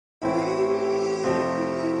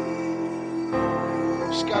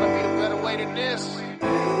It's gotta be a better way than this.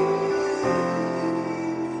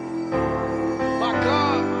 My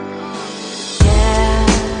God. Yeah,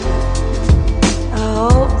 I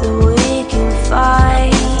hope that we can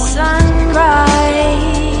find sunrise.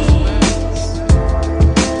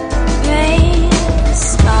 Paint the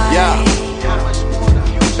sky. Yeah,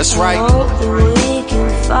 that's right. I hope that we can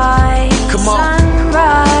find Come on.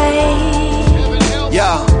 sunrise.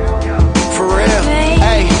 Yeah, for real.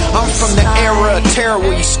 Hey, I'm from the era of terror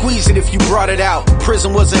where you squeeze it if you brought it out.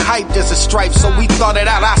 Prison wasn't hyped as a stripe, so we thought it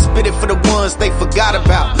out. I spit it for the ones they forgot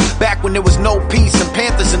about. Back when there was no peace and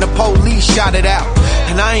Panthers and the police shot it out.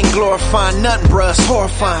 And I ain't glorifying nothing, bruh, it's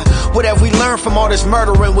horrifying. What have we learned from all this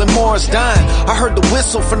murdering when more is dying? I heard the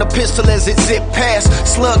whistle from the pistol as it zipped past.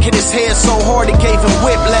 Slug hit his head so hard it gave him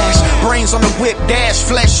whiplash. Brains on the whip dash,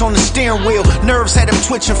 flesh on the steering wheel. Nerves had him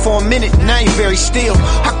twitching for a minute, and I ain't very still.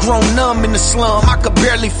 I grown numb in the slum, I could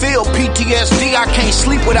barely feel PTSD, I can't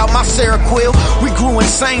sleep without my Seroquel. We grew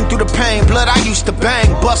insane through the pain, blood I used to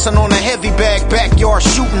bang, busting on a heavy bag, backyard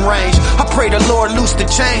shooting range. I pray the Lord loose the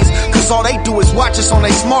chains, cause all they do is watch us on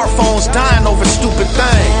their smartphones, dying over stupid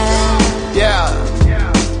things. Yeah.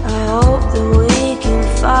 I hope that we can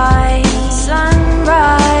find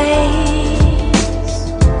sunrise.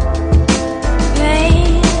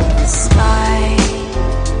 Paint the sky.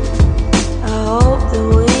 I hope that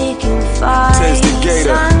we can find Says the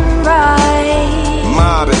Gator. sunrise.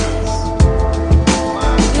 Mobbing.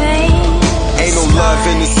 Ain't no love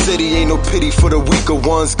in the city, ain't no pity for the weaker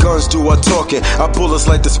ones. Guns do our talking, our bullets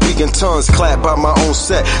like the speaking tongues. Clap by my own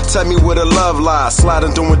set, tell me where the love lies.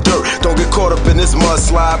 Sliding doing dirt, don't get caught up in this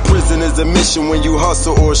mudslide. Prison is a mission when you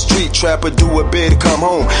hustle or a street trapper. Do a bid, come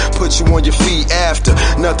home, put you on your feet after.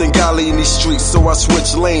 Nothing godly in these streets, so I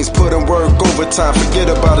switch lanes. Put in work overtime, forget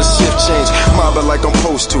about a shift change. Mobbing like I'm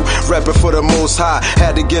supposed to, rapping for the most high.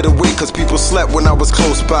 Had to get away cause people slept when I was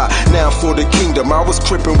close by. Now for the kingdom, I was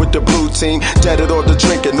crippin' with the blue team. Deaded all the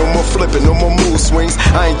drinking, no more flipping, no more mood swings.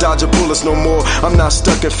 I ain't dodging bullets no more, I'm not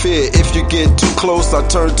stuck in fear. If you get too close, I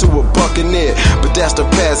turn to a buccaneer. But that's the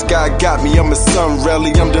past, God got me, I'm a son,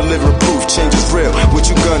 really. I'm delivering proof, change is real. What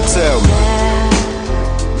you gonna tell me?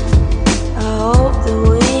 I hope that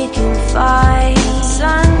we can find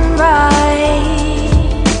sunrise.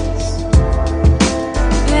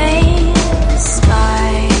 Paint the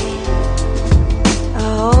sky. I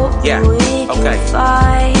hope that we can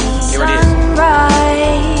find sunrise.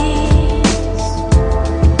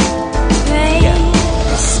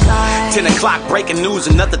 10 o'clock, breaking news,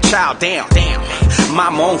 another child down.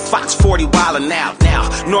 Mama on Fox 40 wildin' now.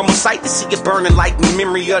 Normal sight to see it burning like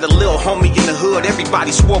memory of the little homie in the hood.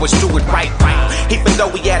 Everybody swore us do it right. Even though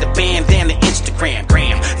he had a bandana, Instagram,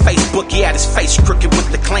 Facebook, he had his face crooked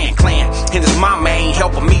with the clan. And his mama ain't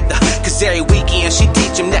helping me, cause every weekend she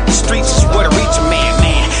teach him that the streets is where to reach a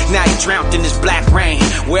man. Now he drowned in this black rain,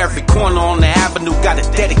 where every corner on the avenue got a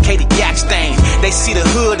dedicated yak stain. They see the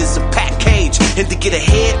hood as a pack cage, and to get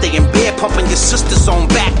ahead, they in bed pumping your sisters on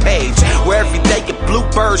back page. Where every day a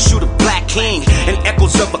bluebird shoot a black king, and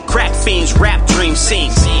echoes of a crack fiend's rap dream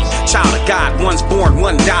sing. Child of God, one's born,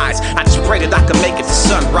 one dies. I just pray that I can make it to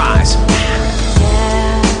sunrise.